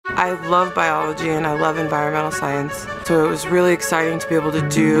I love biology and I love environmental science, so it was really exciting to be able to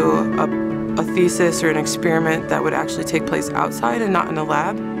do a thesis or an experiment that would actually take place outside and not in a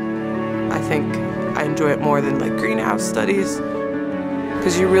lab. I think I enjoy it more than like greenhouse studies,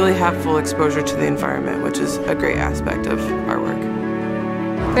 because you really have full exposure to the environment, which is a great aspect of our work.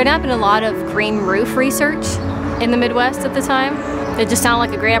 There had not been a lot of green roof research in the Midwest at the time. It just sounded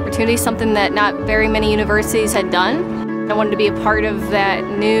like a great opportunity, something that not very many universities had done. I wanted to be a part of that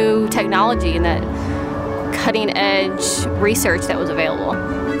new technology and that cutting edge research that was available.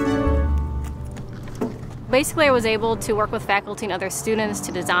 Basically, I was able to work with faculty and other students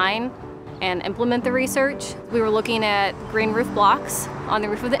to design and implement the research. We were looking at green roof blocks on the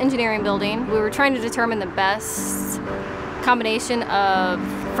roof of the engineering building. We were trying to determine the best combination of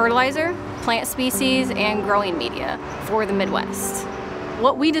fertilizer, plant species, and growing media for the Midwest.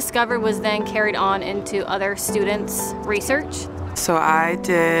 What we discovered was then carried on into other students' research. So I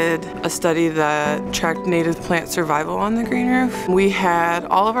did a study that tracked native plant survival on the green roof. We had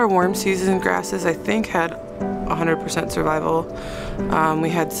all of our warm season grasses, I think, had 100% survival. We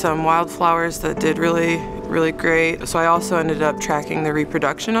had some wildflowers that did really great. So I also ended up tracking the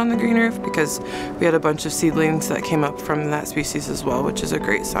reproduction on the green roof, because we had a bunch of seedlings that came up from that species as well, which is a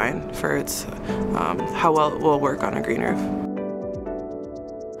great sign for its how well it will work on a green roof.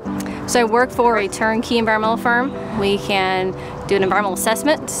 So I work for a turnkey environmental firm. We can do an environmental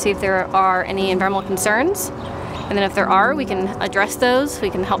assessment to see if there are any environmental concerns. And then if there are, we can address those. We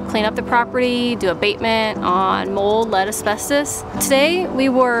can help clean up the property, do abatement on mold, lead, asbestos. Today we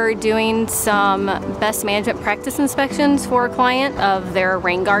were doing some best management practice inspections for a client of their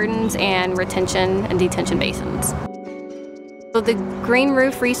rain gardens and retention and detention basins. So the green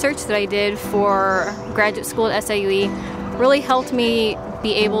roof research that I did for graduate school at SIUE really helped me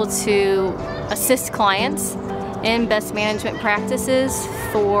be able to assist clients in best management practices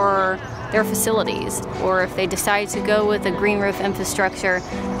for their facilities, or if they decide to go with a green roof infrastructure,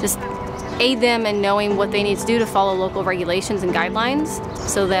 just aid them in knowing what they need to do to follow local regulations and guidelines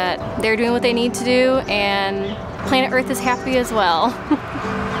so that they're doing what they need to do and planet Earth is happy as well.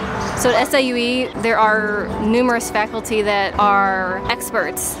 So at SIUE, there are numerous faculty that are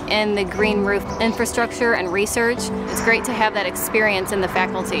experts in the green roof infrastructure and research. It's great to have that experience in the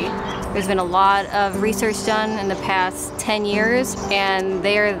faculty. There's been a lot of research done in the past 10 years, and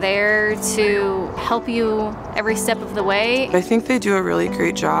they are there to help you every step of the way. I think they do a really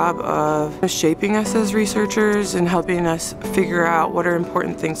great job of shaping us as researchers and helping us figure out what are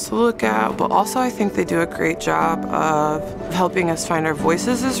important things to look at, but also I think they do a great job of helping us find our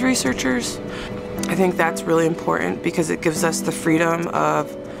voices as researchers. I think that's really important because it gives us the freedom of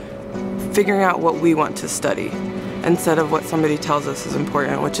figuring out what we want to study instead of what somebody tells us is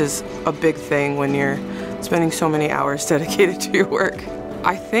important, which is a big thing when you're spending so many hours dedicated to your work.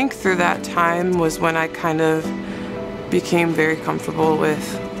 I think through that time was when I kind of became very comfortable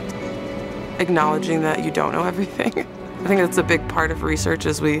with acknowledging that you don't know everything. I think that's a big part of research,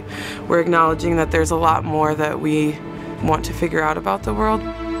 is we're acknowledging that there's a lot more that we want to figure out about the world.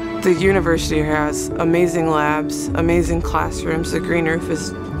 The university here has amazing labs, amazing classrooms. The green roof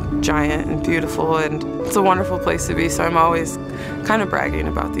is giant and beautiful, and it's a wonderful place to be, so I'm always kind of bragging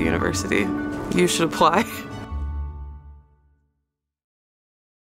about the university. You should apply.